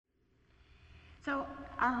So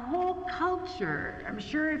our whole culture, I'm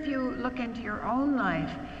sure if you look into your own life,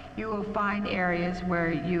 you will find areas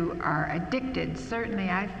where you are addicted. Certainly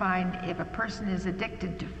I find if a person is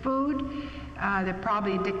addicted to food, they're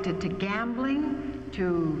probably addicted to gambling,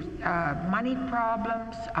 to money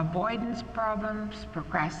problems, avoidance problems,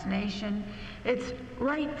 procrastination. It's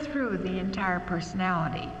right through the entire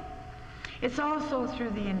personality. It's also through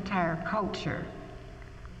the entire culture.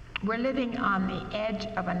 We're living on the edge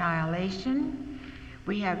of annihilation.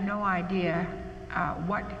 We have no idea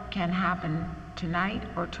what can happen tonight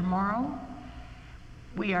or tomorrow.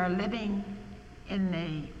 We are living in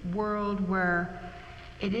a world where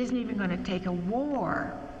it isn't even going to take a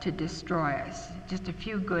war to destroy us. Just a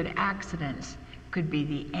few good accidents could be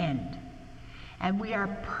the end. And we are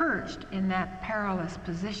perched in that perilous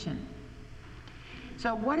position.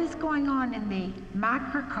 So what is going on in the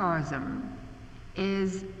macrocosm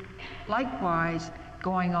is likewise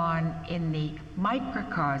going on in the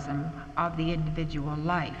microcosm of the individual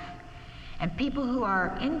life. And people who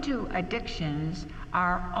are into addictions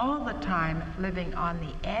are all the time living on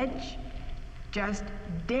the edge, just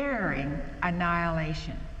daring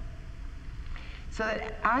annihilation. So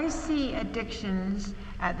that I see addictions,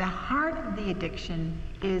 at the heart of the addiction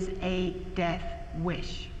is a death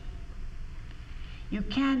wish. You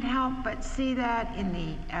can't help but see that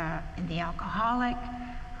in the alcoholic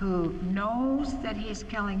who knows that he's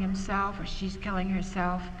killing himself or she's killing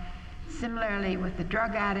herself. Similarly with the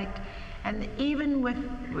drug addict, and even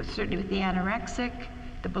certainly with the anorexic,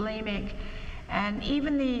 the bulimic, and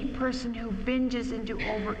even the person who binges into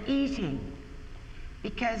overeating,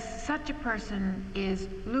 because such a person is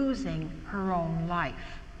losing her own life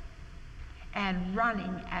and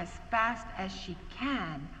running as fast as she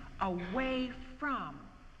can away from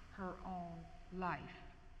her own life.